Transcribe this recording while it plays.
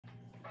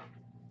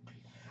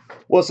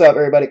What's up,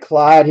 everybody?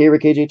 Clyde here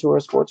with KJ Tour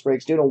Sports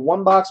Breaks, doing a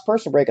one-box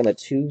person break on the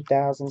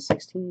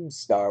 2016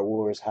 Star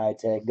Wars High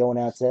Tech. Going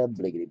out to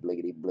Bliggity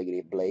Bliggity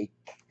Bliggity Blake.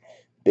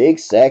 Big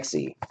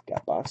Sexy.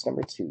 Got box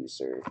number 2,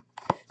 sir.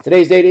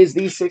 Today's date is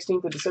the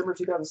 16th of December,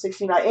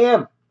 2016. I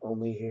am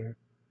only here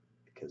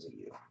because of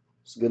you.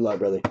 So good luck,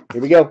 brother.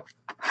 Here we go.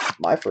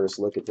 My first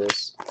look at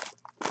this.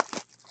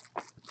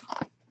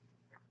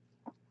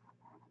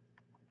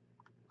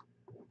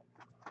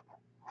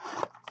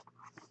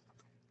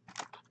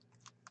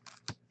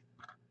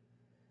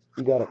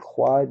 You got a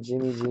quad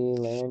Jimmy G,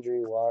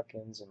 Landry,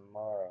 Watkins, and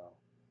Morrow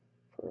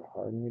for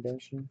Harden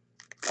redemption.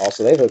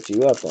 Also, they hooked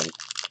you up then.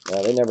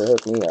 Yeah, they never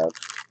hooked me up.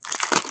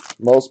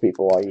 Most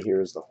people, all you hear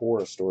is the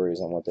horror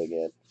stories on what they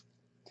get.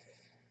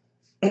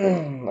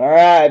 All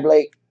right,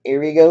 Blake.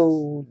 Here we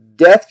go.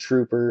 Death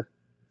Trooper.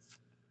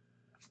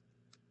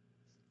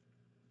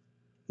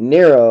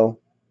 Nero.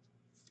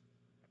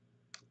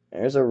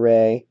 There's a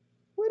Ray.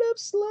 What up,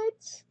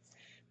 sluts?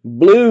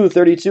 Blue,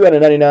 32 out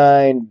of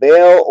 99.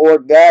 Bail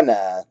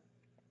Organa.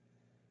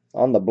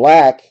 On the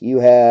black,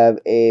 you have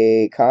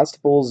a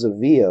Constable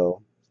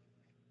Zavio.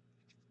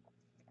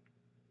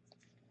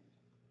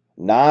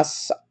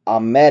 Nas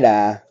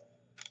Ameda.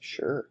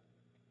 Sure.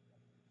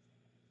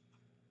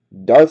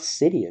 Darth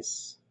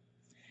Sidious.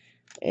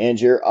 And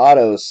your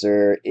auto,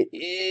 sir. It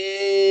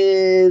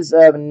is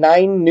of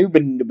 9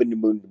 Nubin.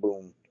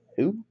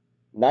 Who?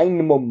 9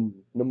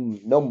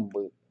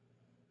 number.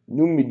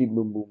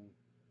 Numidibum.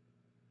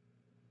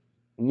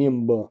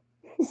 Nimba.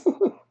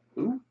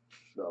 Who?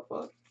 The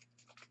fuck?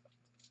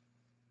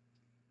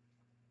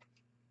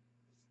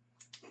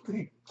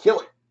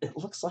 Kill it. It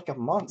looks like a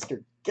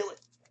monster. Kill it.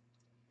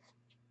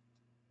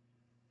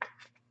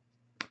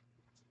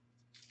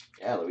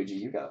 Yeah, Luigi,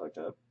 you got hooked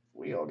up.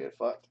 We all get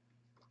fucked.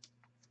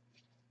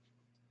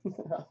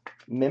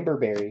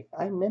 Memberberry.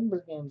 I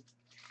remember him.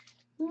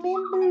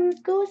 Remember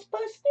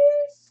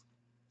Ghostbusters?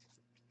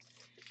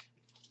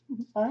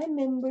 I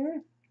remember.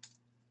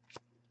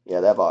 Yeah,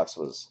 that box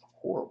was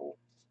horrible.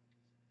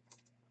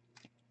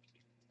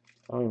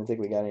 I don't even think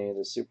we got any of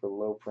the super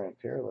low print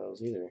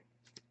parallels either.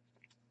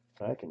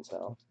 I can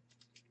tell.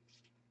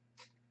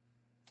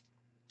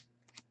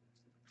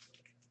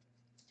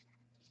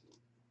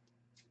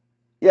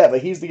 Yeah,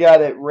 but he's the guy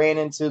that ran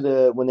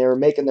into when they were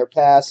making their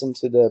pass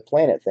into the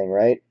planet thing,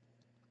 right?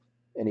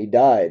 And he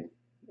died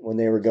when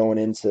they were going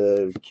in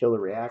to kill the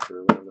reactor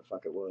or whatever the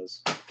fuck it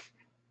was.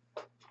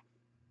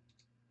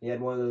 He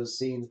had one of those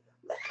scenes.